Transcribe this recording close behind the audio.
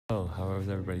Oh, how was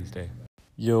everybody's day?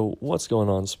 Yo, what's going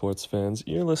on, sports fans?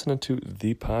 You're listening to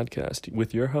The Podcast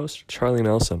with your host, Charlie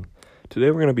Nelson. Today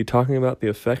we're going to be talking about the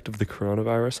effect of the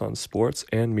coronavirus on sports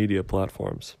and media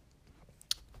platforms.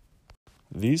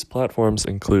 These platforms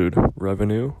include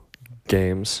revenue,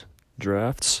 games,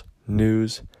 drafts,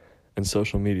 news, and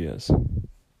social medias.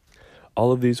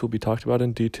 All of these will be talked about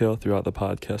in detail throughout the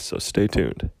podcast, so stay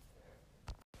tuned.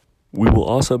 We will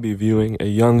also be viewing a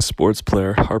young sports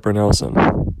player, Harper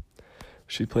Nelson.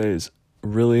 She plays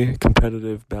really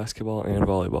competitive basketball and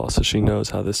volleyball, so she knows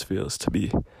how this feels to be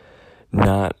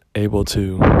not able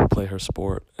to play her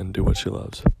sport and do what she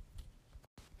loves.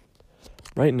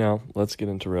 Right now, let's get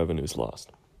into revenues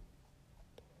lost.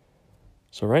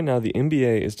 So right now, the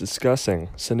NBA is discussing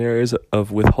scenarios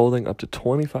of withholding up to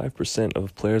 25%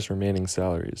 of players' remaining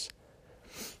salaries.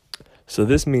 So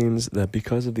this means that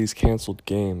because of these canceled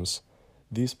games,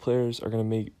 these players are going to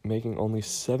be making only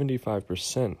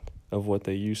 75% of what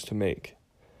they used to make.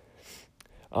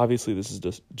 Obviously, this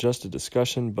is just a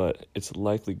discussion, but it's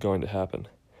likely going to happen.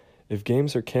 If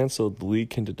games are canceled, the league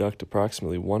can deduct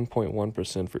approximately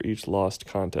 1.1% for each lost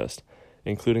contest,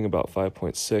 including about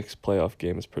 5.6 playoff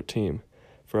games per team.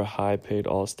 For a high-paid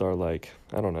all-star like,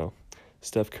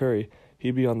 Steph Curry,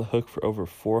 he'd be on the hook for over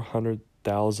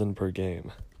 $400,000 per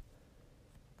game.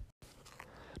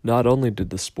 Not only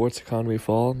did the sports economy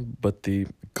fall, but the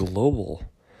global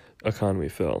economy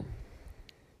fell.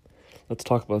 Let's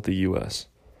talk about the U.S.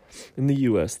 In the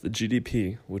U.S., the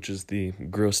GDP, which is the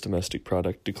gross domestic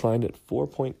product, declined at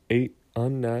 4.8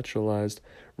 unnaturalized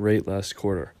rate last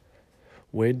quarter,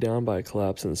 weighed down by a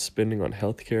collapse in spending on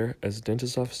healthcare as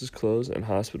dentist offices closed and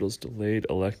hospitals delayed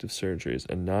elective surgeries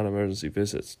and non-emergency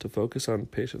visits to focus on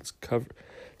patients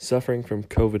suffering from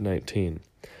COVID-19,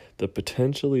 the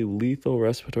potentially lethal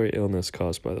respiratory illness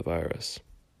caused by the virus.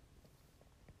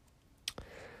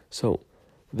 So,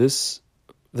 this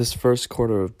first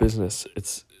quarter of business,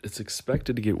 it's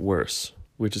expected to get worse,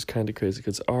 which is kind of crazy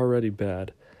because it's already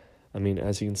bad. I mean,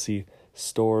 as you can see,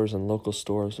 stores and local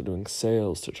stores are doing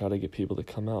sales to try to get people to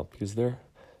come out because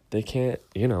they can't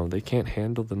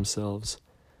handle themselves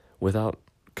without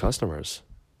customers.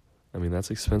 I mean, that's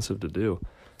expensive to do.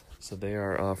 So they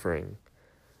are offering,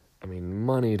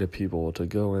 money to people to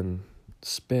go and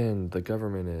spend, the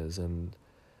government is, and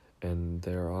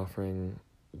they're offering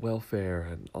welfare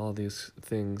and all these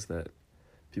things that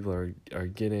people are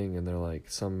getting, and they're like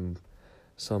some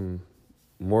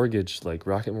mortgage, like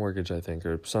Rocket Mortgage, I think,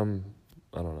 or some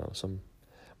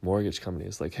mortgage company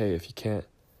is like, hey, if you can't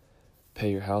pay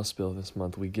your house bill this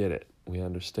month, we get it, we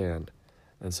understand.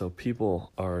 And so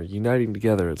people are uniting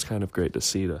together. It's kind of great to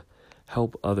see, to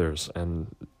help others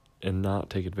and not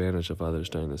take advantage of others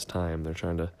during this time. They're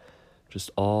trying to just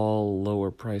all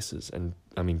lower prices, and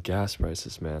gas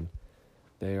prices, man.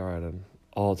 They are at an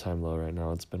all-time low right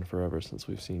now. It's been forever since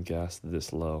we've seen gas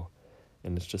this low.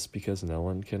 And it's just because no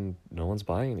one's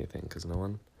buying anything, because no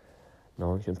one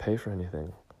can pay for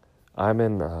anything. I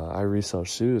resell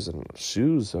shoes, and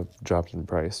shoes have dropped in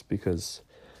price because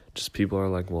just people are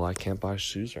like, well, I can't buy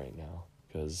shoes right now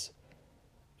because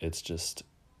it's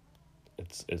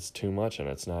too much, and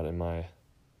it's not in my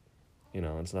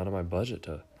budget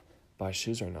to buy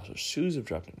shoes right now. So shoes have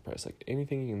dropped in price. Like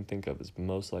anything you can think of is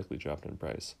most likely dropped in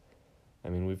price.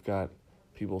 We've got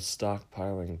people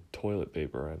stockpiling toilet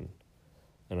paper, and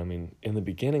in the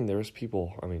beginning there was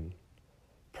people,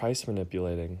 price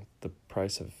manipulating the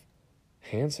price of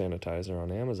hand sanitizer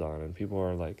on Amazon, and people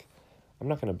are like, I'm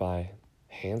not going to buy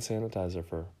hand sanitizer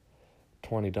for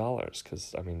 $20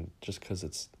 because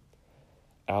it's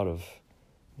out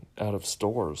of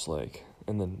stores, like.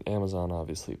 And then Amazon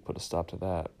obviously put a stop to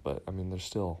that, but there's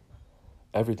still,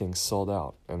 everything's sold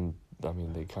out, and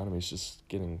the economy's just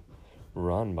getting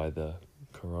run by the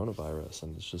coronavirus,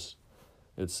 and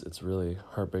it's really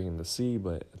heartbreaking to see,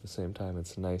 but at the same time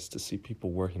it's nice to see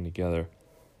people working together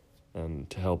and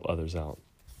to help others out.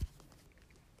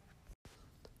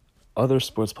 Other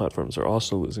sports platforms are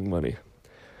also losing money.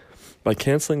 By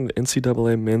canceling the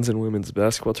NCAA men's and women's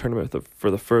basketball tournament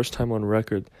for the first time on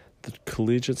record, the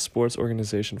Collegiate Sports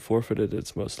Organization forfeited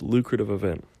its most lucrative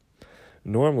event.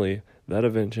 Normally, that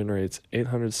event generates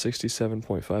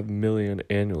 $867.5 million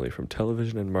annually from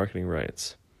television and marketing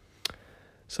rights.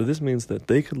 So this means that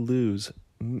they could lose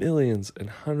millions and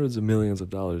hundreds of millions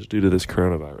of dollars due to this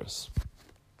coronavirus.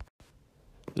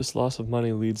 This loss of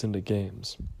money leads into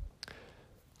games.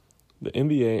 The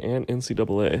NBA and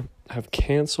NCAA have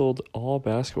canceled all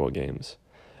basketball games.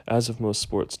 As of most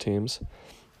sports teams,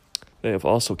 they have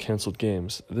also canceled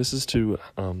games. This is to,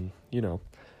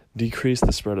 decrease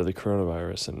the spread of the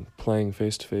coronavirus, and playing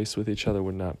face-to-face with each other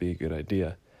would not be a good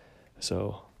idea.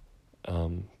 So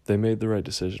they made the right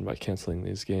decision by canceling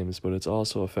these games, but it's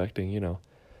also affecting,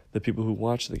 the people who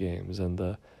watch the games and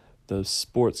the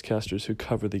sportscasters who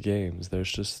cover the games.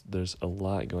 There's a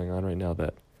lot going on right now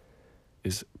that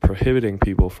is prohibiting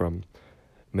people from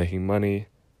making money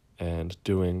and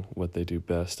doing what they do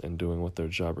best and doing what their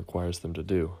job requires them to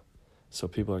do. So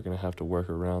people are going to have to work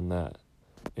around that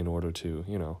in order to,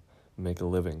 make a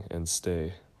living and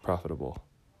stay profitable.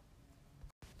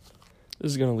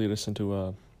 This is going to lead us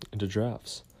into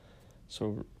drafts.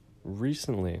 So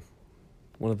recently,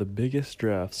 one of the biggest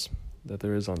drafts that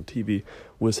there is on TV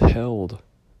was held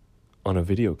on a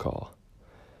video call.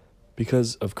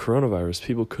 Because of coronavirus,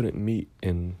 people couldn't meet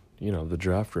in, the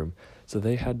draft room. So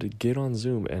they had to get on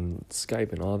Zoom and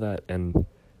Skype and all that and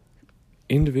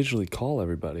individually call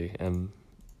everybody. And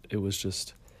it was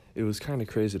kind of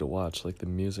crazy to watch. Like the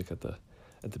music at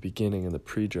the beginning and the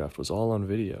pre-draft was all on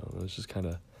video. It was just kind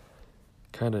of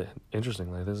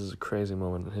interesting. Like, this is a crazy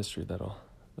moment in history that'll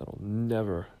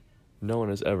no one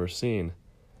has ever seen.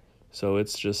 So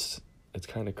it's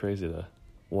kind of crazy to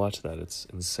watch that. It's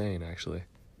insane, actually.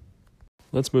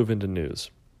 Let's move into news.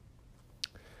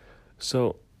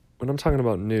 So when I'm talking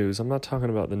about news, I'm not talking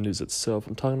about the news itself.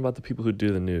 I'm talking about the people who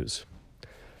do the news.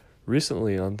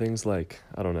 Recently, on things like,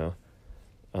 I don't know,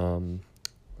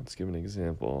 let's give an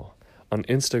example. On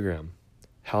Instagram,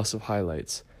 House of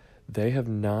Highlights, they have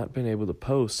not been able to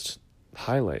post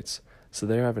highlights. So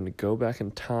they're having to go back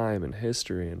in time and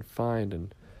history and find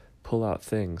and pull out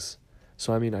things.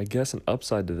 So, I guess an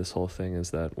upside to this whole thing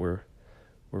is that we're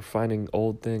finding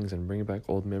old things and bringing back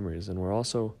old memories. And we're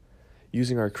also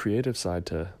using our creative side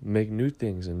to make new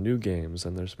things and new games.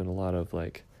 And there's been a lot of,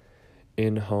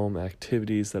 in-home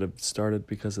activities that have started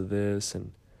because of this.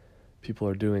 And people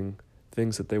are doing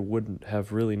things that they wouldn't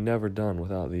have really never done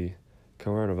without the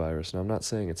coronavirus. And I'm not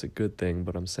saying it's a good thing,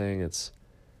 but I'm saying it's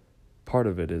part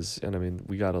of it is, and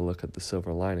we got to look at the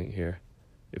silver lining here,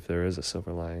 if there is a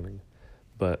silver lining.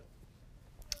 But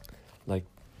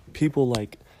people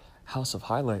like House of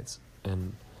Highlights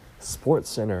and Sports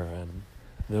Center, and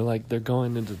they're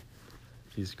going into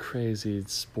these crazy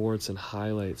sports and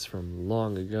highlights from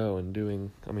long ago and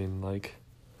doing,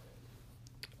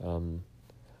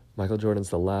 Michael Jordan's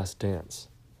The Last Dance,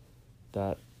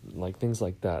 that things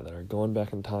like that are going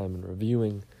back in time and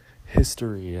reviewing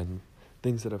history and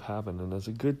things that have happened. And it's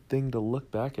a good thing to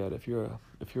look back at if you're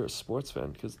a sports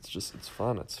fan, because it's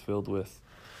fun. It's filled with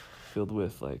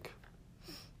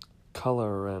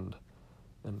color and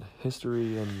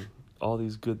history and all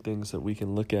these good things that we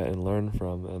can look at and learn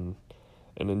from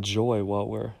and enjoy while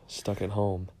we're stuck at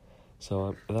home.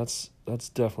 So that's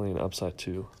definitely an upside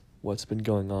to what's been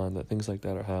going on, that things like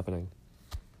that are happening.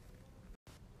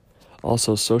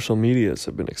 Also, social medias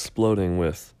have been exploding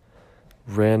with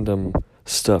random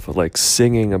stuff of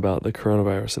singing about the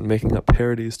coronavirus and making up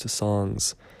parodies to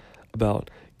songs about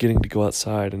getting to go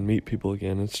outside and meet people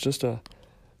again. It's just a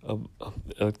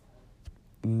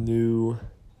new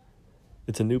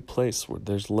place where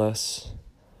there's less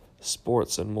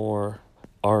sports and more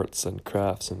arts and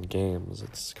crafts and games.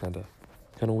 It's kind of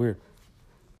weird.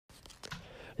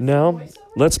 Now,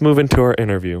 let's move into our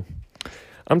interview.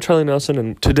 I'm Charlie Nelson,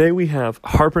 and today we have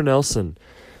Harper Nelson.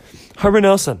 Harper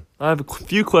Nelson, I have a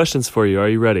few questions for you. Are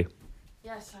you ready?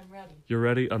 Yes, I'm ready. You're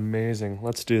ready? Amazing.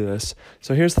 Let's do this.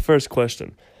 So here's the first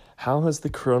question. How has the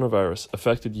coronavirus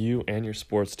affected you and your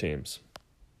sports teams?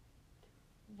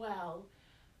 Well,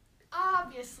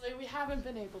 obviously we haven't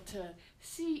been able to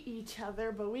see each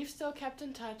other, but we've still kept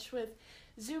in touch with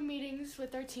Zoom meetings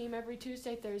with our team every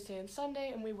Tuesday, Thursday, and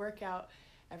Sunday, and we work out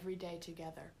every day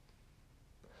together.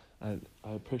 I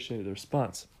appreciate the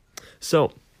response.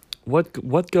 So,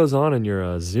 what goes on in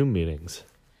your Zoom meetings?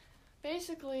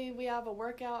 Basically, we have a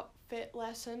workout fit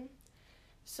lesson.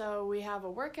 So we have a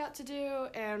workout to do,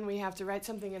 and we have to write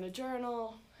something in a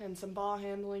journal, and some ball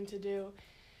handling to do.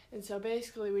 And so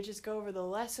basically, we just go over the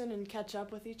lesson and catch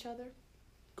up with each other.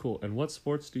 Cool. And what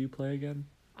sports do you play again?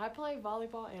 I play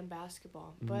volleyball and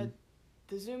basketball, but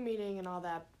the Zoom meeting and all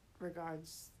that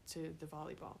regards to the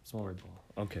volleyball sport.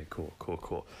 Volleyball. Okay,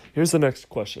 cool. Here's the next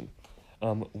question.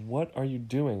 What are you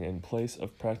doing in place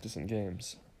of practice and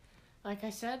games? Like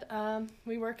I said,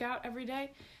 we work out every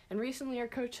day, and recently our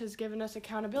coach has given us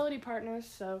accountability partners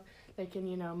so they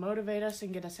can, motivate us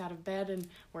and get us out of bed and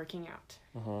working out.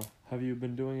 Have you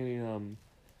been doing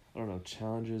any,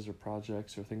 challenges or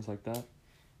projects or things like that?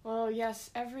 Well, yes,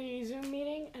 every Zoom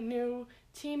meeting, a new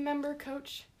team member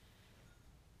coach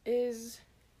is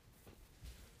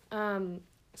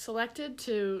selected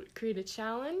to create a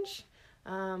challenge.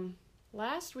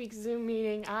 Last week's Zoom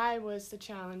meeting, I was the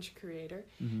challenge creator,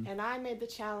 and I made the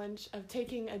challenge of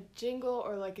taking a jingle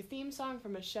or like a theme song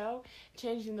from a show,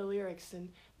 changing the lyrics and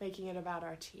making it about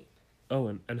our team. Oh,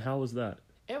 and how was that?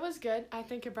 It was good. I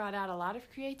think it brought out a lot of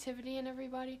creativity in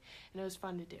everybody, and it was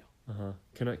fun to do.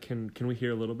 Can we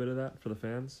hear a little bit of that for the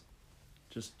fans?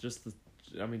 Just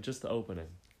the opening.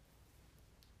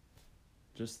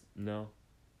 No.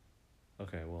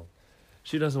 Okay, well,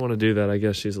 she doesn't want to do that. I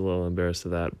guess she's a little embarrassed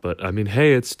of that. But I mean,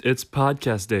 hey, it's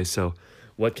podcast day, so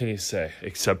what can you say?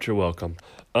 Except you're welcome.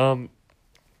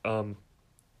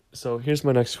 So here's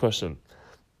my next question.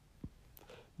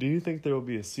 Do you think there will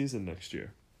be a season next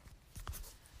year?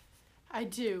 I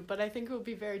do, but I think it will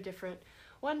be very different.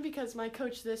 One, because my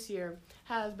coach this year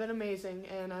has been amazing,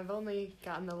 and I've only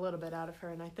gotten a little bit out of her,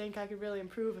 and I think I could really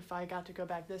improve if I got to go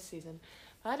back this season.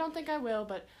 I don't think I will,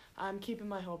 but I'm keeping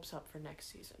my hopes up for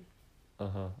next season.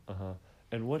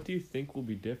 And what do you think will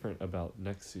be different about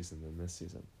next season than this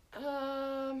season?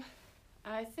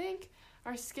 I think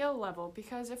our skill level,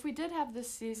 because if we did have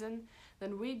this season,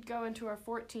 then we'd go into our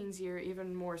 14s year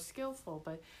even more skillful,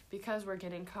 but because we're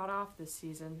getting caught off this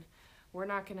season, we're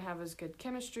not going to have as good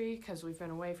chemistry because we've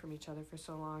been away from each other for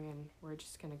so long, and we're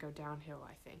just going to go downhill,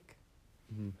 I think.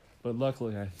 But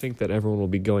luckily, I think that everyone will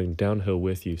be going downhill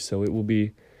with you, so it will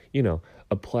be,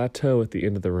 a plateau at the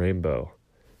end of the rainbow.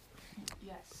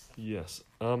 Yes.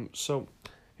 So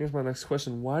here's my next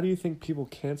question. Why do you think people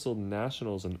canceled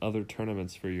nationals and other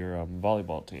tournaments for your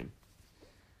volleyball team?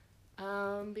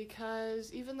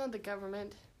 Because even though the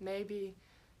government may be,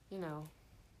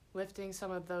 lifting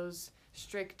some of those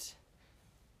strict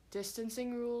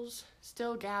distancing rules,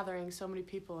 still gathering so many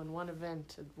people in one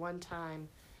event at one time,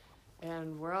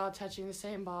 and we're all touching the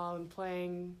same ball and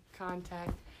playing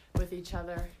contact with each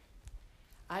other.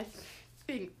 I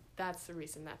think that's the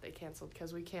reason that they canceled,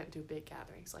 because we can't do big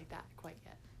gatherings like that quite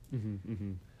yet.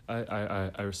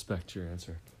 I respect your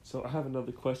answer. So I have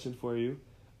another question for you.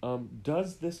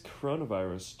 Does this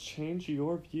coronavirus change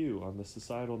your view on the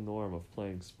societal norm of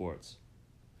playing sports?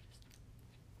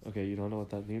 Okay, you don't know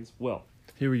what that means? Well,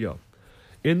 here we go.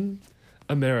 In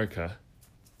America,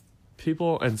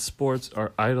 people and sports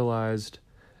are idolized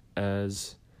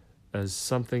as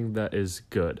something that is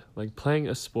good. Like, playing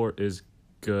a sport is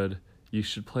good. You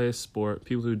should play a sport.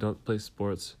 People who don't play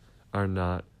sports are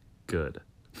not good.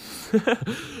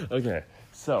 Okay,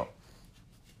 so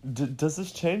does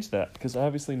this change that? Because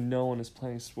obviously no one is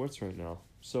playing sports right now.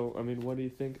 So, I mean, what do you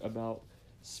think about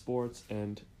sports?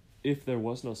 And if there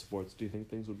was no sports, do you think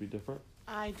things would be different?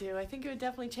 I do. I think it would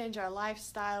definitely change our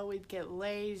lifestyle. We'd get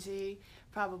lazy,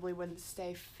 probably wouldn't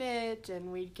stay fit,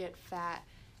 and we'd get fat,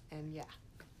 and yeah.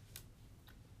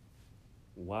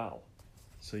 Wow.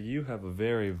 So you have a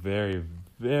very, very,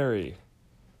 very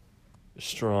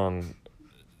strong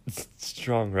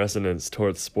resonance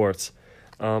towards sports.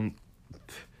 Wow.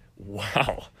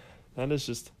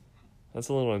 That's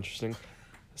a little interesting.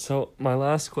 So my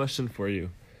last question for you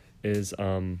is,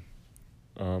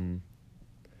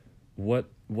 what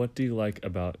do you like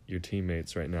about your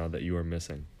teammates right now that you are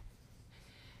missing?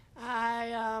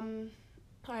 I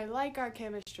like our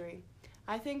chemistry.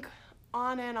 I think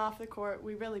on and off the court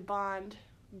we really bond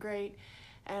great,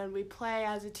 and we play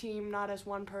as a team, not as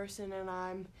one person, and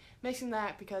I'm mixing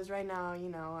that because right now,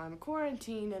 I'm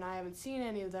quarantined and I haven't seen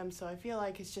any of them, so I feel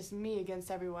like it's just me against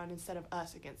everyone instead of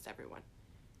us against everyone.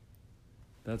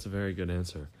 That's a very good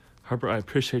answer. Harper, I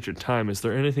appreciate your time. Is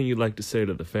there anything you'd like to say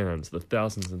to the fans, the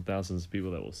thousands and thousands of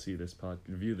people that will see this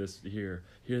hear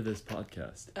this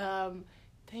podcast?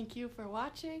 Thank you for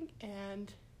watching,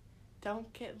 and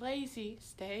don't get lazy.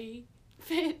 Stay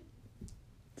fit.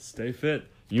 Stay fit.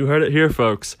 You heard it here,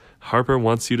 folks. Harper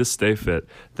wants you to stay fit.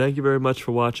 Thank you very much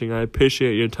for watching. I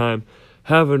appreciate your time.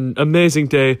 Have an amazing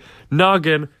day.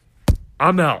 Noggin,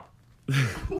 I'm out.